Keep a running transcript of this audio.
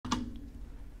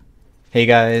Hey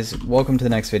guys, welcome to the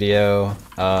next video.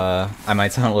 I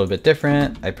might sound a little bit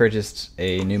different. I purchased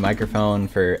a new microphone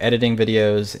for editing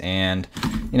videos, and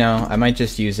I might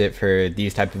just use it for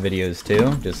these type of videos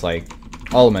too, just like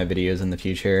all of my videos in the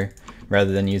future,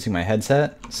 rather than using my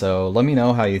headset. So let me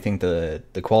know how you think the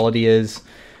quality is.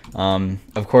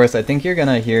 Of course, I think you're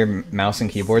gonna hear mouse and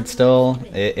keyboard still.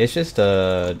 It's just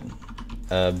a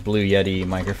Blue Yeti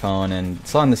microphone, and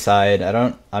it's on the side.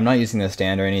 I'm not using the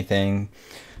stand or anything.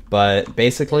 But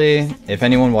basically, if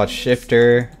anyone watched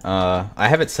Shifter, I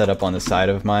have it set up on the side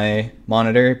of my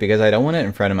monitor because I don't want it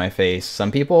in front of my face.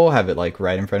 Some people have it like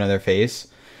right in front of their face,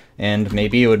 and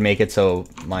maybe it would make it so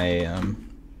my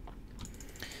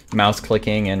mouse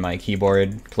clicking and my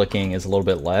keyboard clicking is a little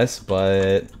bit less,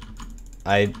 but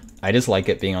I just like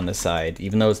it being on the side.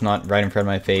 Even though it's not right in front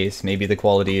of my face, maybe the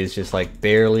quality is just like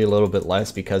barely a little bit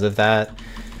less because of that.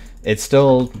 It's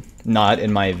still not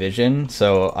in my vision,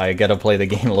 so I gotta play the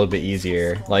game a little bit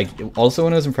easier. Like, also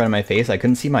when it was in front of my face, I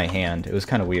couldn't see my hand. It was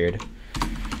kind of weird.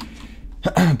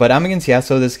 But I'm against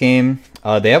Yasuo this game.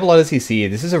 They have a lot of CC.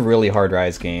 This is a really hard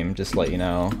RYZE game, just to let you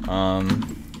know.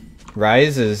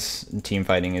 RYZE's team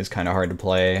fighting is kind of hard to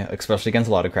play, especially against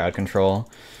a lot of crowd control.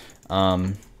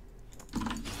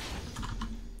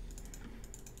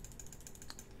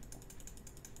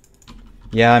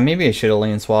 Yeah, maybe I should have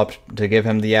lane swapped to give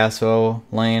him the Yasuo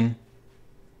lane.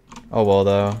 Oh well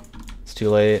though, it's too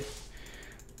late.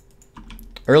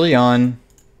 Early on,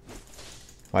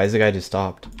 why is the guy just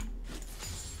stopped?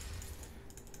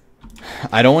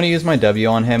 I don't want to use my W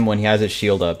on him when he has his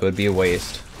shield up, it would be a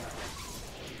waste.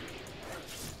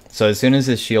 So as soon as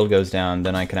his shield goes down,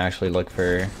 then I can actually look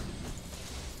for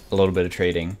a little bit of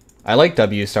trading. I like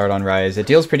W start on RYZE, it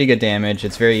deals pretty good damage,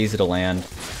 it's very easy to land.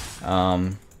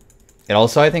 It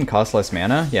also, I think, costs less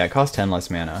mana. Yeah, it costs 10 less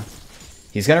mana.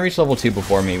 He's gonna reach level 2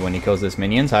 before me when he kills this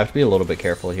minion, so I have to be a little bit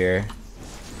careful here.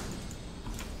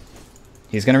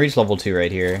 He's gonna reach level 2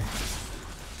 right here.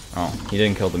 Oh, he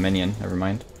didn't kill the minion. Never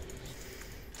mind.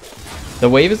 The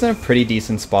wave is in a pretty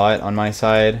decent spot on my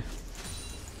side.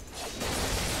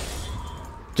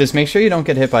 Just make sure you don't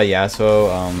get hit by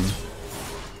Yasuo.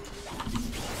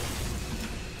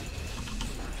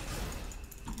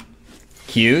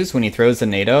 Qs when he throws the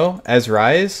NATO as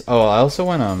RYZE. Oh, I also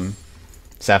went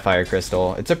Sapphire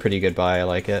Crystal. It's a pretty good buy. I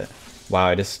like it. Wow,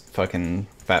 I just fucking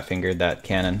fat fingered that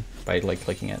cannon by like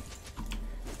clicking it.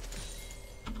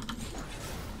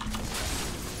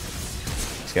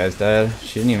 This guy's dead.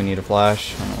 She didn't even need a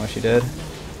flash. I don't know what she did.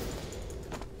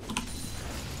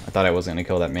 I thought I was gonna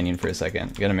kill that minion for a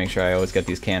second. Gotta make sure I always get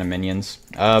these cannon minions.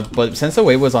 But since the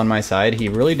wave was on my side, he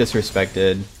really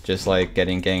disrespected just like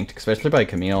getting ganked, especially by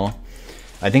Camille.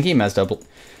 I think he messed up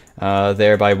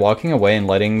there by walking away and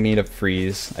letting me to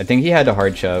freeze. I think he had to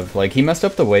hard shove. Like, he messed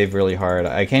up the wave really hard.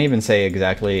 I can't even say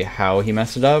exactly how he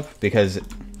messed it up because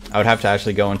I would have to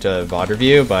actually go into VOD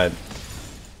review, but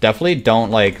definitely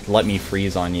don't like let me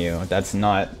freeze on you. That's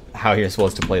not how you're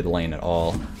supposed to play the lane at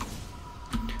all.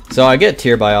 So I get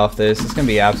tier buy off this. It's gonna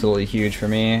be absolutely huge for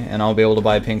me, and I'll be able to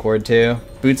buy pink ward too.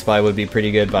 Boots buy would be pretty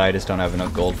good, but I just don't have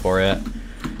enough gold for it.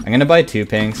 I'm gonna buy 2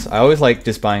 pinks. I always like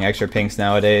just buying extra pinks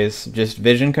nowadays. Just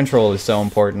vision control is so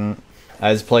important.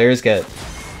 As players get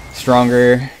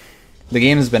stronger, the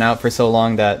game has been out for so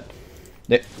long that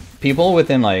people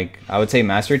within, like, I would say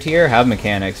master tier have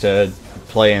mechanics to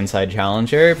play inside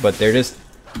challenger, but they're just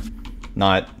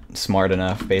not smart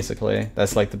enough, basically.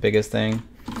 That's like the biggest thing.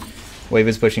 Wave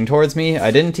is pushing towards me.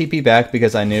 I didn't TP back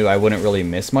because I knew I wouldn't really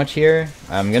miss much here.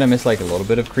 I'm gonna miss like a little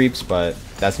bit of creeps, but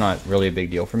that's not really a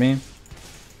big deal for me.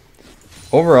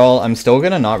 Overall, I'm still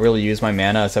gonna not really use my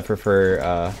mana except for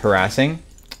harassing.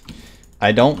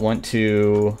 I don't want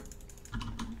to...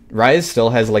 RYZE still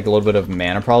has like a little bit of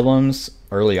mana problems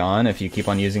early on if you keep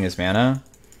on using his mana.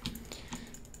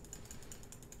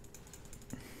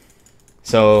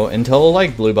 So until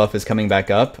like blue buff is coming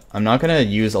back up, I'm not gonna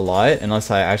use a lot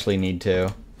unless I actually need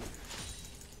to.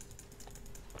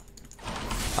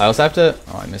 I also have to...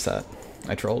 Oh, I missed that.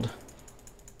 I trolled.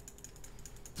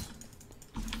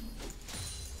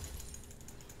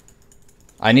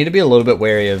 I need to be a little bit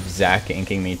wary of Zac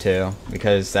inking me too,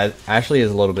 because that actually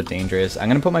is a little bit dangerous. I'm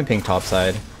gonna put my pink top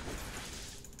side.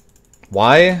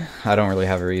 Why? I don't really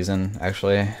have a reason,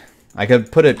 actually. I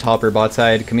could put it top or bot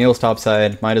side. Camille's top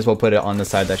side. Might as well put it on the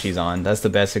side that she's on. That's the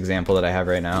best example that I have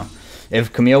right now.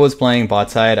 If Camille was playing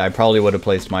bot side, I probably would have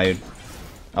placed my...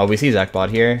 Oh, we see Zac bot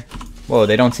here. Whoa,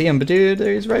 they don't see him, but dude,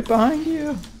 he's right behind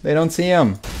you. They don't see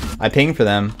him. I pinged for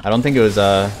them. I don't think it was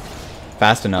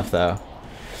fast enough though.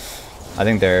 I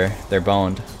think they're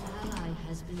boned.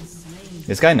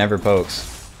 This guy never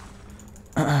pokes.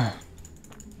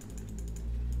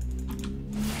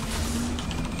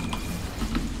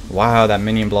 Wow, that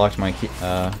minion blocked my key.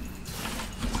 Oh.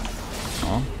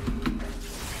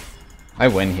 I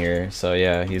win here, so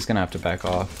yeah, he's gonna have to back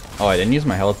off. Oh, I didn't use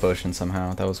my health potion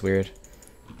somehow. That was weird.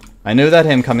 I knew that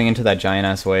him coming into that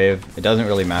giant-ass wave, it doesn't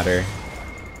really matter.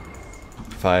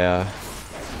 If I,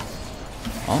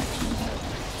 Oh.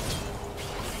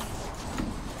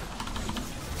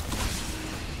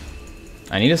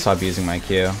 I need to stop using my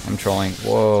Q. I'm trolling.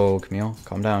 Whoa, Camille,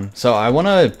 calm down. So I want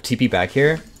to TP back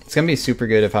here. It's going to be super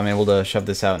good if I'm able to shove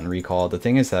this out and recall. The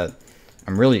thing is that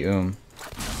I'm really It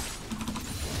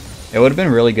would have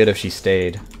been really good if she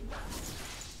stayed.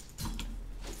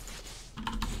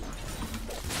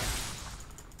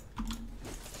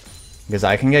 Because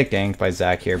I can get ganked by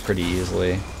Zac here pretty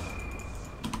easily.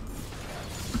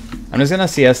 I'm just going to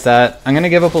CS that. I'm going to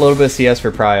give up a little bit of CS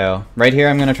for Prio. Right here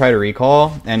I'm going to try to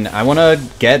recall. And I want to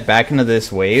get back into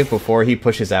this wave before he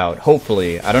pushes out.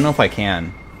 Hopefully. I don't know if I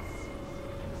can.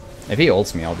 If he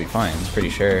ults me, I'll be fine. I'm pretty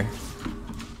sure.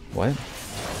 What?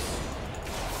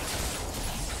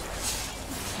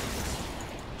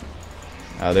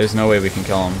 There's no way we can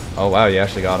kill him. Oh wow, you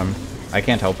actually got him. I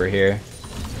can't help her here.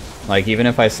 Like, even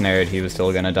if I snared, he was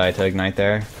still gonna die to ignite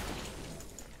there.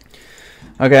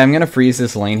 Okay, I'm gonna freeze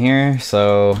this lane here,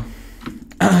 so...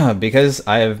 because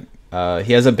I have...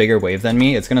 he has a bigger wave than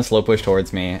me, it's gonna slow push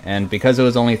towards me. And because it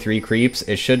was only 3 creeps,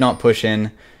 it should not push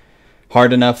in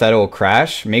hard enough that it will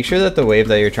crash. Make sure that the wave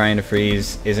that you're trying to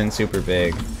freeze isn't super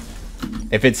big.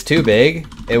 If it's too big,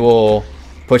 it will...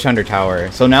 push under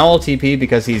tower. So now I'll TP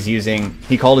because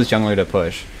he called his jungler to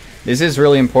push. This is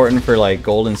really important for like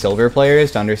gold and silver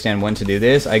players to understand when to do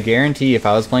this. I guarantee if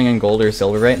I was playing in gold or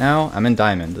silver right now, I'm in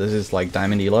diamond. This is like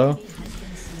diamond elo.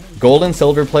 Gold and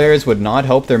silver players would not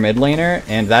help their mid laner,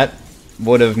 and that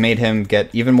would have made him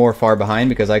get even more far behind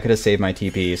because I could have saved my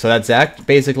TP. So that Zac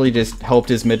basically just helped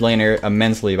his mid laner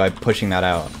immensely by pushing that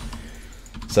out.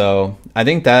 So I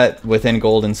think that within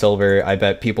gold and silver, I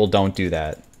bet people don't do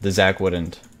that. The Zac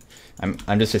wouldn't.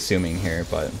 I'm just assuming here,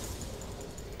 but...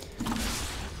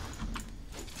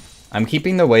 I'm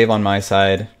keeping the wave on my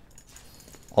side.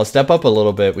 I'll step up a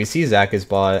little bit. We see Zac is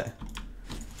bot.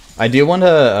 I do want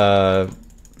to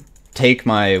take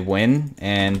my win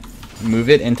and move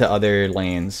it into other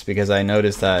lanes, because I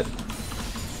noticed that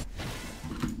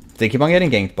they keep on getting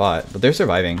ganked bot, but they're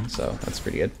surviving, so that's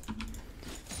pretty good.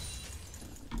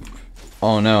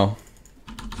 Oh no.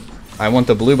 I want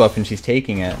the blue buff and she's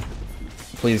taking it.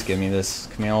 Please give me this,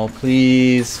 Camille.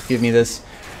 Please give me this.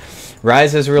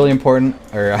 RYZE is really important,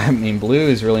 or I mean blue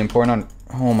is really important on...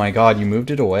 Oh my god, you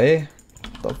moved it away?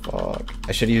 What the fuck?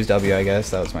 I should have used W, I guess.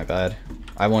 That was my bad.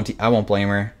 I won't blame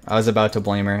her. I was about to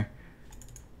blame her.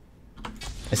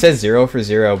 It says 0 for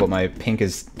 0, but my pink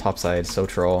is topside, so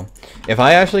troll. If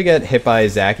I actually get hit by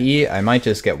Zac-E, I might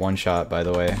just get one shot, by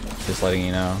the way. Just letting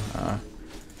you know.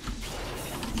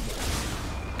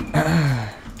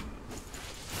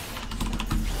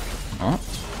 Oh.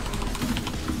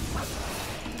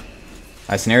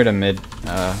 I snared a mid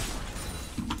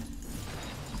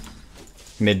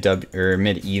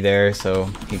E there, so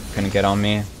he couldn't get on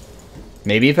me.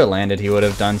 Maybe if it landed, he would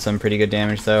have done some pretty good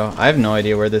damage, though. I have no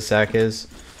idea where this Zac is.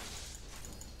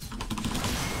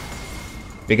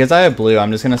 Because I have blue,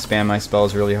 I'm just gonna spam my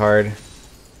spells really hard.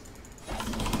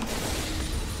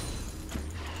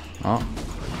 Oh.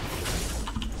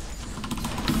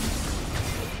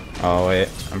 Oh wait,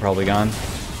 I'm probably gone.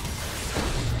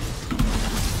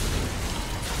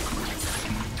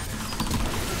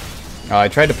 Oh, I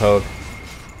tried to poke.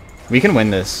 We can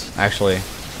win this, actually.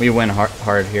 We win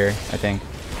hard here, I think.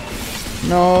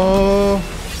 No.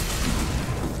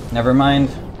 Never mind.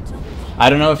 I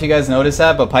don't know if you guys noticed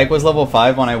that, but Pyke was level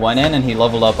 5 when I went in, and he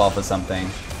leveled up off of something.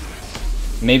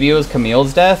 Maybe it was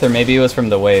Camille's death, or maybe it was from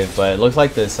the wave, but it looks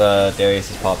like this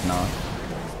Darius is popping off.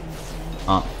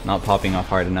 Not popping off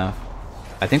hard enough.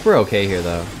 I think we're okay here,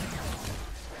 though.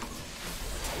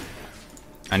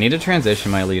 I need to transition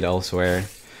my lead elsewhere.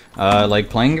 Like,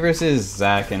 playing versus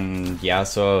Zac and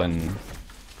Yasuo, and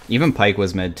even Pyke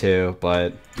was mid too,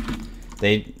 but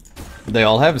they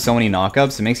all have so many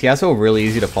knockups, it makes Yasuo really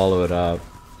easy to follow it up.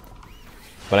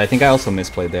 But I think I also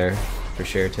misplayed there, for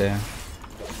sure too.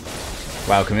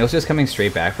 Wow, Camille's just coming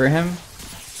straight back for him?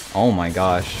 Oh my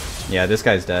gosh. Yeah, this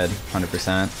guy's dead,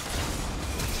 100%.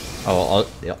 Oh,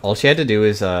 all she had to do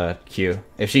is Q.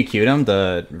 If she Q'd him,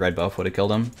 the red buff would have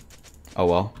killed him. Oh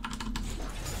well.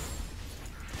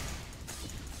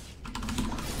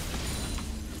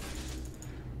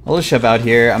 I'll just shove out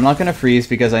here. I'm not going to freeze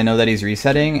because I know that he's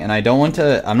resetting, and I don't want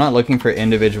to... I'm not looking for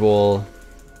individual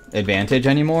advantage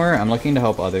anymore. I'm looking to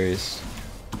help others.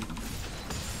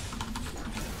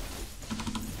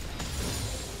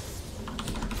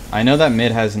 I know that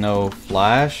mid has no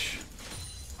flash.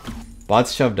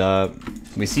 Bot's shoved up.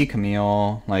 We see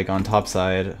Camille, like, on top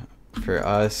side for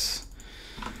us.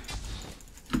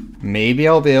 Maybe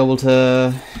I'll be able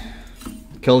to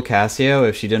kill Cassio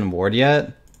if she didn't ward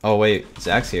yet. Oh, wait.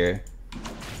 Zach's here.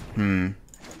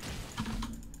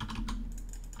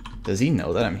 Does he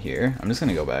know that I'm here? I'm just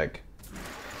gonna go back.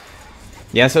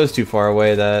 Yasuo's too far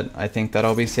away that I think that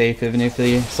I'll be safe even if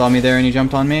he saw me there and he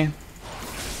jumped on me.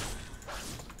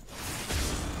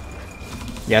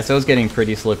 Yasuo's getting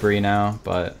pretty slippery now,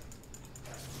 but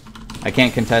I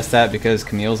can't contest that because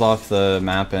Camille's off the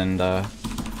map and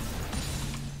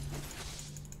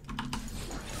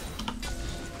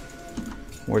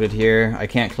warded here. I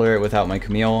can't clear it without my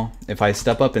Camille. If I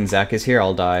step up and Zach is here,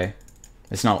 I'll die.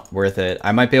 It's not worth it.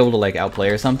 I might be able to like outplay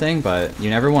or something, but you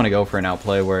never want to go for an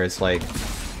outplay where it's like...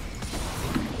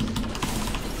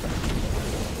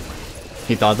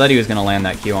 He thought that he was going to land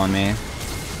that Q on me.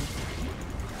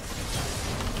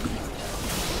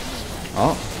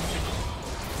 Oh.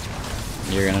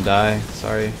 You're gonna die.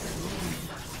 Sorry.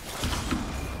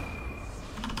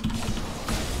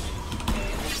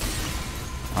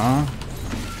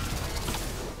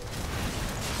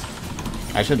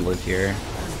 I should live here.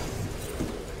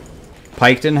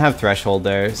 Pyke didn't have threshold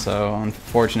there, so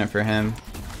unfortunate for him.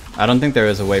 I don't think there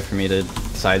was a way for me to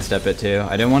sidestep it too.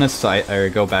 I didn't want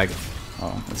to go back.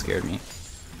 Oh, that scared me.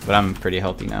 But I'm pretty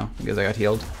healthy now because I got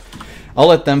healed. I'll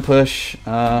let them push.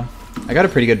 I got a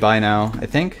pretty good buy now, I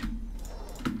think.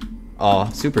 Oh,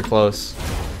 super close.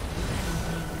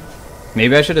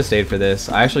 Maybe I should have stayed for this.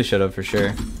 I actually should have for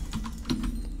sure.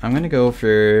 I'm gonna go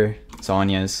for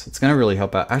Zhonya's. It's gonna really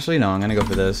help out. Actually, no, I'm gonna go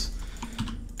for this.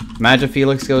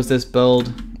 Magifelix goes this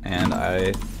build, and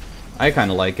I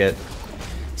kind of like it.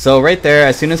 So right there,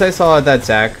 as soon as I saw that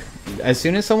Zach, as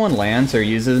soon as someone lands or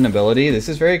uses an ability, this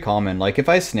is very common. Like if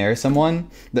I snare someone,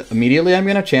 immediately I'm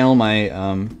gonna channel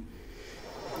my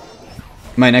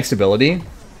my next ability,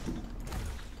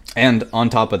 and on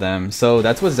top of them. So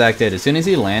that's what Zach did. As soon as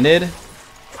he landed,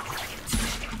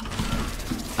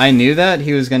 I knew that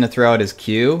he was gonna throw out his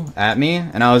Q at me,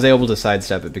 and I was able to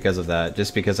sidestep it because of that.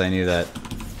 Just because I knew that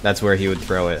that's where he would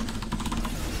throw it.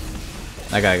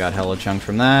 That guy got hella chunked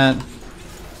from that.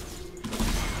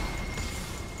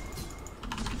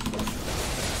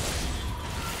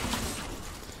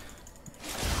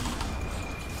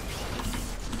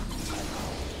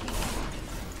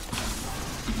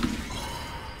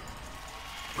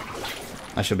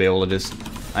 I should be able to just...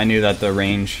 I knew that the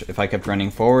range, if I kept running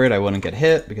forward, I wouldn't get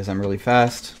hit because I'm really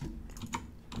fast.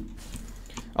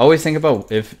 Always think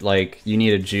about if, like, you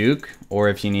need a juke or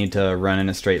if you need to run in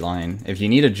a straight line. If you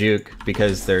need a juke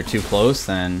because they're too close,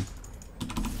 then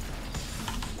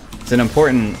it's an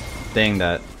important thing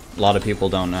that a lot of people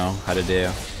don't know how to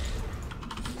do.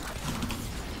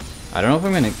 I don't know if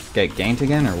I'm going to get ganked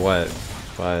again or what,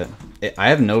 but I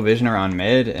have no vision around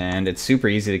mid, and it's super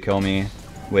easy to kill me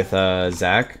with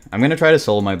Zach. I'm going to try to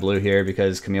solo my blue here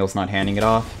because Camille's not handing it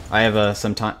off. I have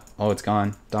some time... Oh, it's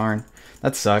gone. Darn.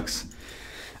 That sucks.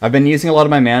 I've been using a lot of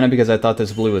my mana because I thought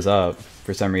this blue was up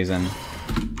for some reason.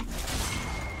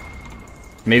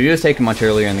 Maybe it was taken much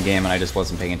earlier in the game and I just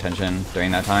wasn't paying attention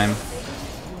during that time.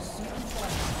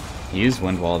 He used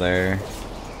wind wall there,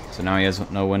 so now he has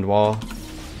no wind wall.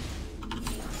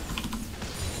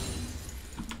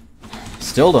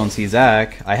 Still don't see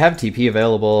Zach. I have TP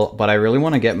available, but I really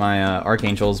want to get my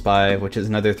Archangels by, which is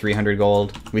another 300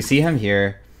 gold. We see him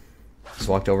here. Just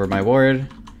walked over my ward.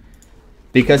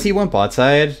 Because he went bot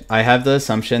side, I have the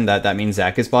assumption that that means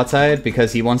Zach is bot side,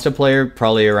 because he wants to play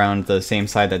probably around the same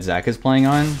side that Zach is playing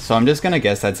on. So I'm just going to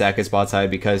guess that Zach is bot side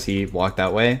because he walked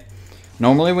that way.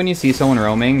 Normally when you see someone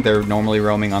roaming, they're normally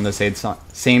roaming on the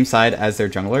same side as their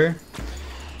jungler.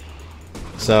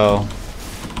 So...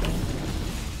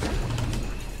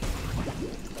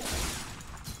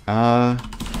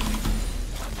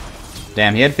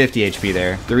 Damn, he had 50 HP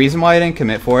there. The reason why I didn't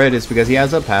commit for it is because he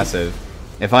has a passive.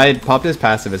 If I had popped his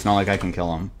passive, it's not like I can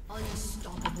kill him.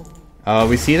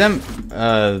 We see them,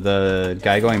 the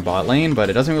guy going bot lane, but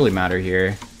it doesn't really matter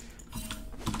here.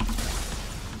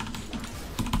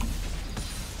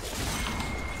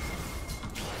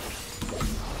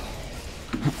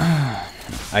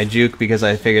 I juke because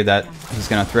I figured that he's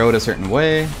gonna throw it a certain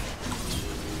way.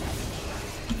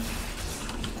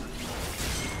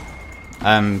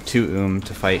 I'm too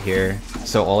to fight here,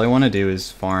 so all I want to do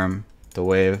is farm the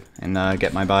wave and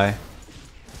get my buy.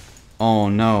 Oh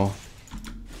no.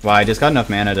 Wow, I just got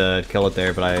enough mana to kill it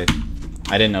there, but I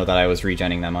didn't know that I was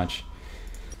regenning that much.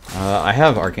 I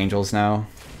have Archangels now.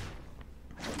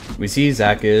 We see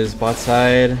Zach is bot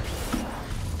side.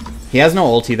 He has no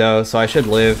ulti though, so I should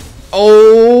live.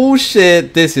 Oh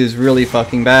shit, this is really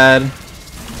fucking bad.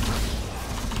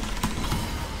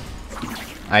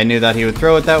 I knew that he would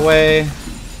throw it that way.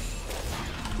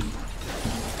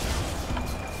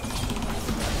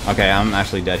 Okay, I'm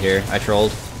actually dead here. I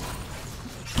trolled.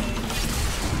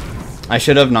 I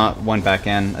should have not went back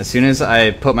in. As soon as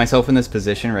I put myself in this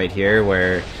position right here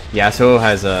where Yasuo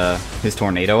has his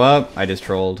tornado up, I just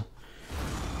trolled.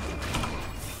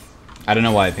 I don't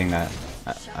know why I pinged that.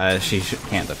 She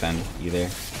can't defend either.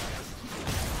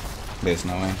 There's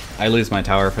no way. I lose my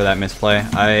tower for that misplay.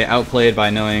 I outplayed by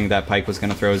knowing that Pyke was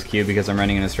going to throw his Q because I'm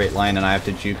running in a straight line and I have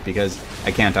to juke because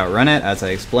I can't outrun it, as I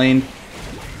explained.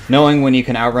 Knowing when you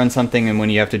can outrun something and when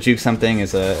you have to juke something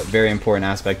is a very important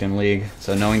aspect in League.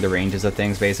 So knowing the ranges of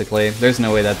things, basically. There's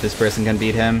no way that this person can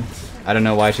beat him. I don't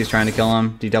know why she's trying to kill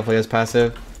him. He definitely has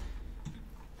passive.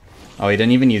 Oh, he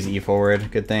didn't even use E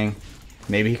forward. Good thing.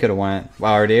 Maybe he could have went.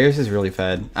 Wow, our Darius is really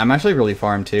fed. I'm actually really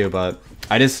farmed too, but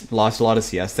I just lost a lot of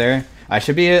CS there. I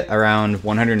should be at around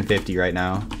 150 right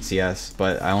now, CS,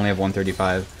 but I only have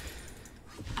 135.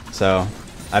 So,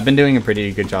 I've been doing a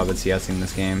pretty good job at CSing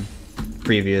this game.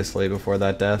 Previously, before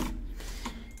that death.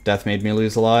 Death made me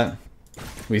lose a lot.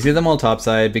 We see them all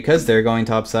topside. Because they're going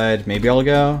topside, maybe I'll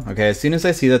go. Okay, as soon as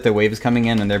I see that the wave is coming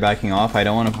in and they're backing off, I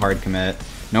don't want to hard commit.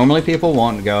 Normally people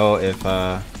won't go if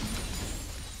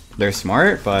they're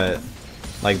smart, but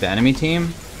like the enemy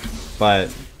team.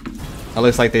 But it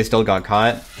looks like they still got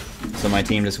caught. So my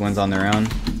team just wins on their own.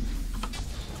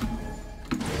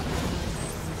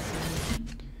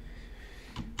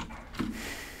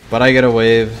 But I get a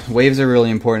wave. Waves are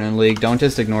really important in League. Don't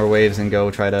just ignore waves and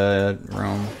go try to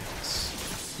roam.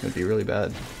 It would be really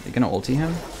bad. Are you gonna ulti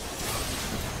him?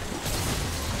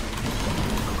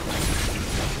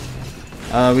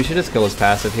 We should just kill his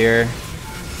passive here.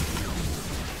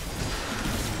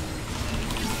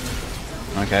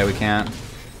 Okay, we can't.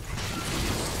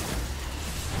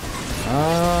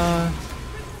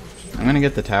 I'm gonna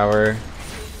get the tower.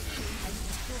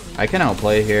 I can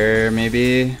outplay here,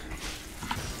 maybe.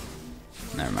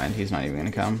 Never mind, he's not even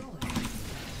gonna come.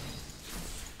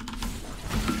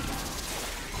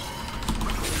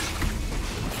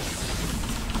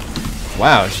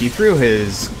 Wow, she threw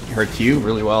her Q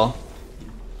really well.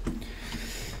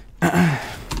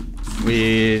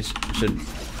 We should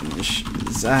finish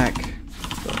Zach.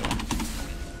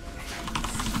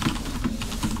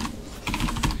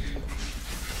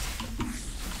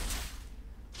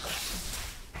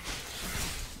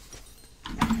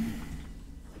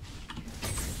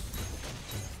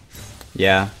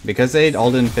 Yeah, because they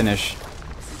all didn't finish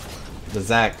the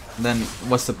Zac, then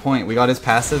what's the point? We got his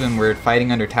passive and we're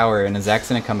fighting under tower and the Zac's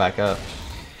gonna come back up.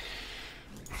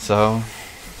 So...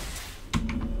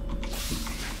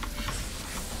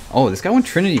 Oh, this guy went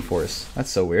Trinity Force.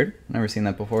 That's so weird. Never seen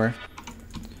that before.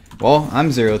 Well, I'm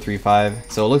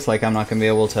 0-3-5, so it looks like I'm not gonna be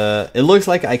able to... It looks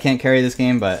like I can't carry this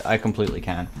game, but I completely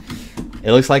can.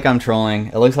 It looks like I'm trolling.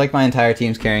 It looks like my entire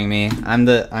team's carrying me. I'm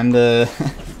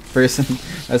the person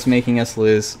that's making us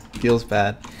lose. Feels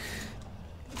bad.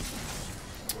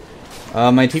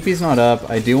 My TP's not up.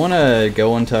 I do want to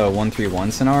go into a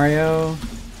 1-3-1 scenario,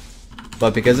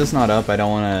 but because it's not up, I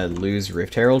don't want to lose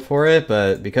Rift Herald for it,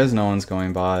 but because no one's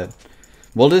going bot,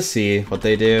 we'll just see what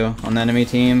they do on the enemy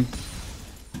team.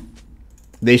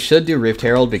 They should do Rift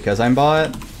Herald because I'm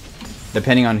bot,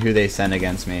 depending on who they send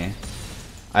against me.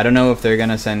 I don't know if they're going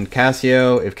to send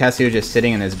Cassio. If Cassio's just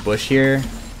sitting in this bush here,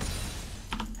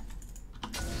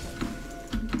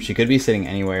 she could be sitting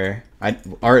anywhere.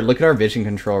 Look at our vision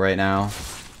control right now.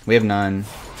 We have none.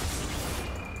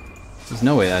 There's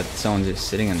no way that someone's just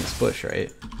sitting in this bush,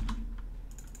 right?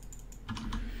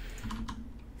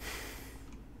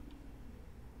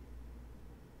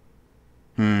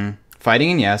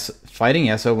 Fighting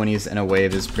Yasuo when he's in a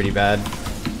wave is pretty bad.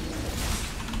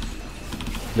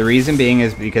 The reason being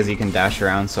is because he can dash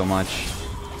around so much.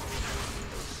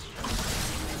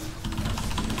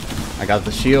 I got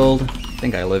the shield. I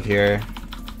think I live here.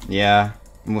 Yeah.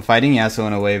 Fighting Yasuo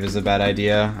in a wave is a bad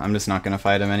idea. I'm just not going to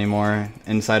fight him anymore.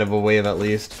 Inside of a wave at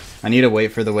least. I need to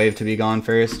wait for the wave to be gone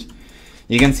first.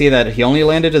 You can see that he only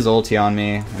landed his ulti on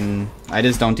me, and I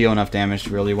just don't deal enough damage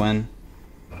to really win.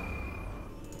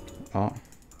 Oh.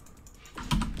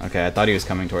 Okay, I thought he was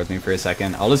coming towards me for a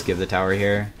second. I'll just give the tower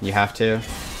here. You have to.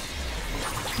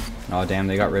 Oh damn,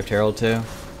 they got Rift Herald too.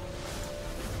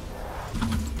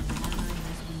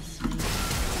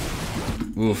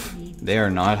 Oof. They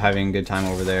are not having a good time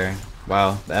over there.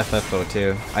 Wow, the FF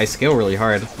too. I scale really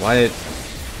hard. Why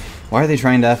are they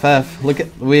trying to FF? Look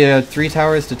at, we have 3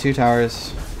 towers to 2 towers.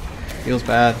 Feels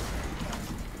bad.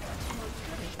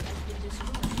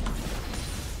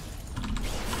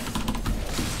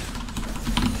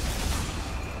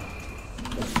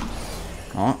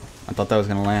 I thought that was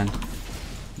gonna land.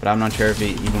 But I'm not sure if he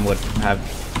even would have...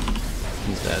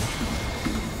 He's dead.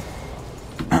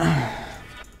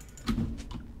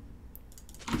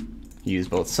 Use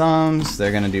both sums.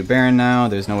 They're gonna do Baron now.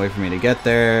 There's no way for me to get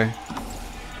there.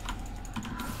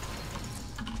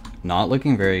 Not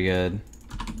looking very good.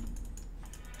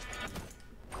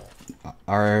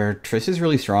 Our Triss is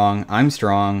really strong. I'm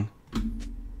strong.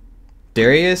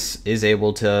 Darius is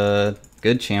able to...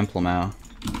 Good champ Lamau.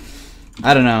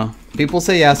 I don't know. People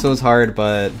say Yasuo's hard,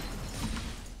 but...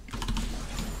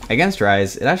 Against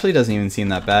RYZE, it actually doesn't even seem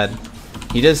that bad.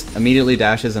 He just immediately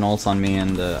dashes and ults on me,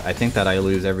 and I think that I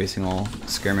lose every single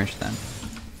skirmish then.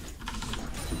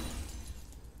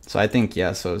 So I think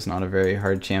Yasuo is not a very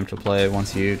hard champ to play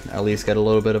once you at least get a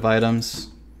little bit of items.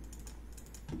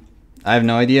 I have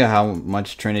no idea how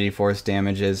much Trinity Force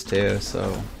damage is too,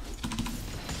 so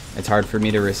it's hard for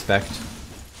me to respect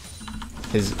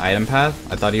his item path.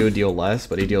 I thought he would deal less,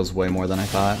 but he deals way more than I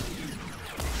thought.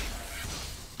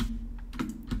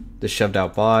 Just shoved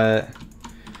out bot.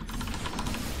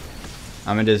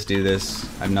 I'm gonna just do this.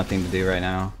 I have nothing to do right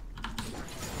now.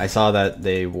 I saw that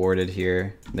they warded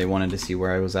here. They wanted to see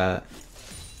where I was at.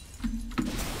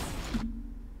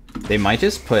 They might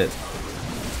just put...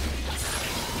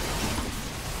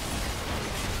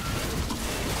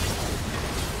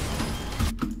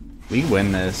 We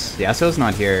win this. Yasuo's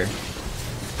not here.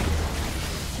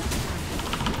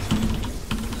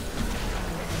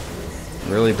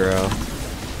 Really, bro?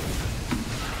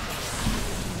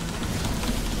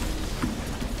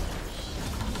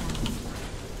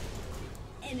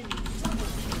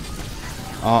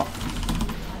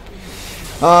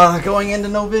 Oh. Going into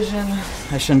no vision.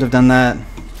 I shouldn't have done that.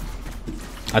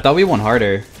 I thought we won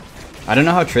harder. I don't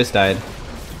know how Triss died.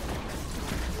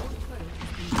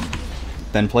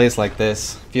 Then plays like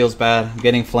this. Feels bad. I'm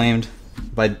getting flamed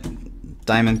by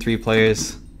Diamond 3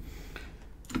 players.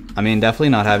 I mean, definitely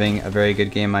not having a very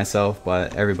good game myself,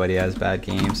 but everybody has bad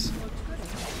games.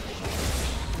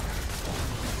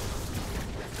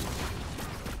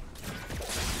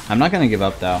 I'm not going to give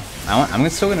up though. I'm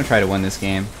still going to try to win this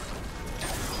game.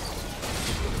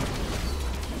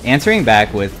 Answering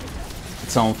back with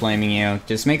someone flaming you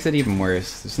just makes it even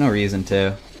worse. There's no reason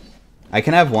to. I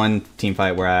can have one team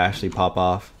fight where I actually pop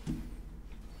off.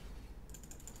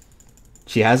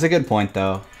 She has a good point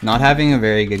though. Not having a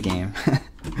very good game.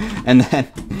 And then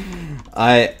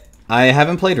I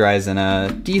haven't played RYZE in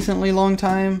a decently long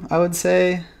time, I would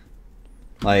say.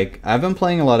 Like, I've been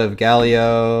playing a lot of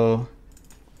Galio,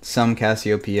 some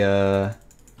Cassiopeia.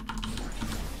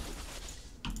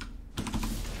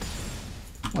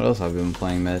 What else have I been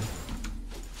playing mid?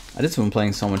 I just been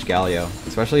playing so much Galio,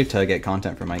 especially to get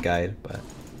content for my guide, but...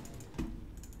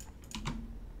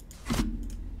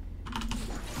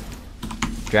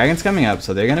 Dragon's coming up,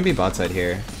 so they're gonna be bot side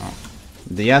here. Oh.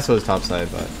 The Yasuo is top side,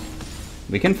 but...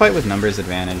 We can fight with numbers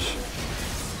advantage.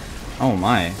 Oh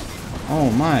my.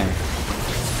 Oh my.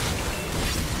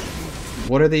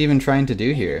 What are they even trying to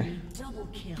do here?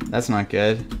 That's not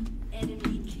good.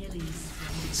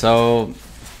 So...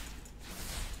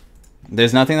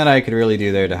 There's nothing that I could really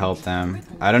do there to help them.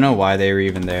 I don't know why they were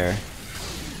even there.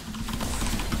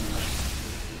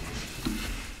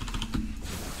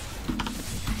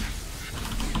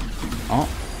 Oh,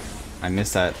 I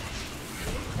missed that.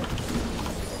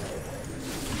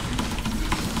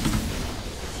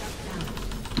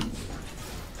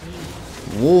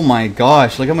 Oh my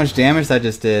gosh, look how much damage that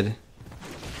just did.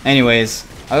 Anyways,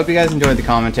 I hope you guys enjoyed the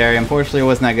commentary. Unfortunately, it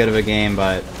wasn't that good of a game,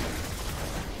 but...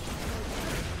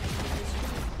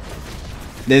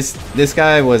 This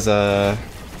guy was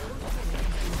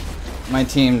my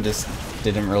team just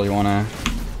didn't really want to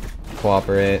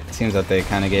cooperate. It seems that they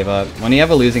kind of gave up. When you have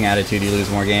a losing attitude, you lose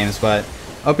more games. But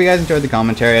I hope you guys enjoyed the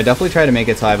commentary. I definitely try to make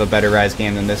it so I have a better RYZE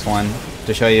game than this one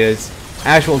to show you its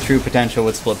actual true potential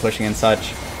with split pushing and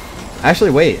such.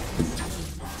 Actually, wait.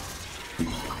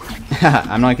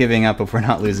 I'm not giving up if we're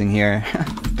not losing here.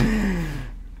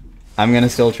 I'm gonna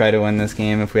still try to win this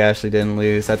game if we actually didn't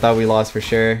lose. I thought we lost for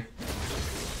sure.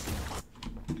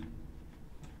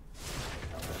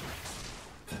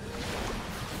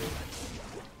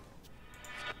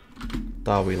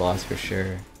 Thought we lost for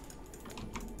sure.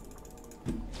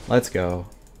 Let's go.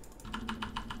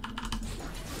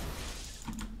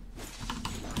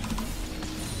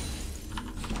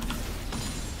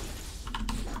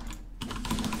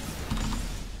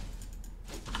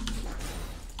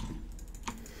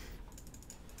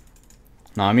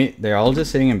 Nami, they're all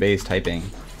just sitting in base typing.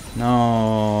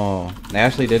 No, they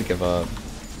actually did give up.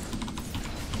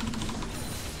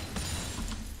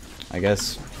 I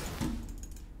guess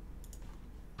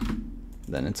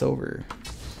then it's over.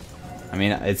 I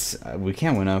mean, it's we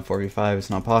can't win a 4v5. It's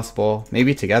not possible.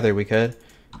 Maybe together we could.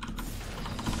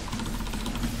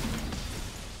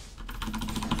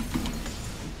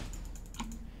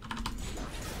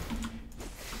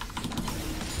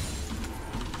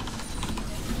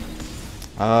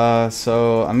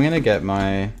 So I'm gonna get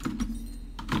my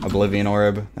Oblivion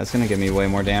Orb. That's gonna give me way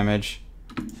more damage.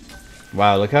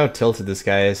 Wow, look how tilted this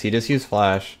guy is. He just used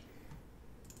Flash.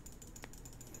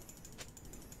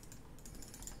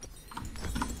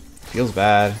 Feels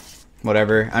bad.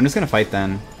 Whatever. I'm just gonna fight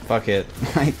then. Fuck it.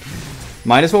 Like,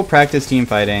 might as well practice team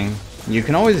fighting. You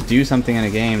can always do something in a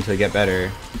game to get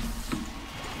better.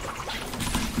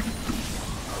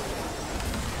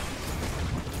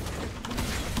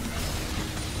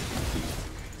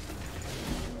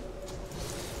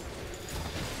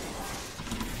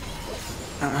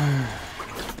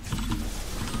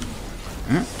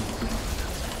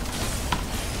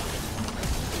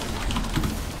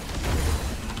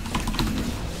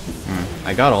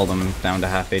 I got all of them down to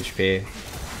half HP.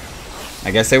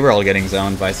 I guess they were all getting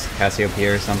zoned by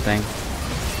Cassiopeia or something.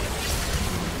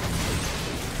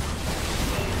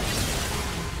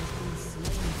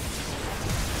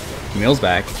 Camille's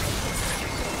back.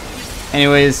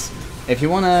 Anyways, if you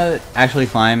want to actually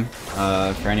climb,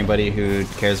 for anybody who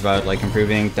cares about like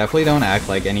improving, definitely don't act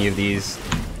like any of these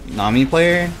Nami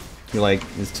player who like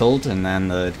is tilt, and then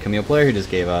the Camille player who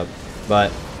just gave up.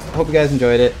 But I hope you guys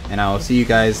enjoyed it, and I will see you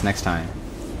guys next time.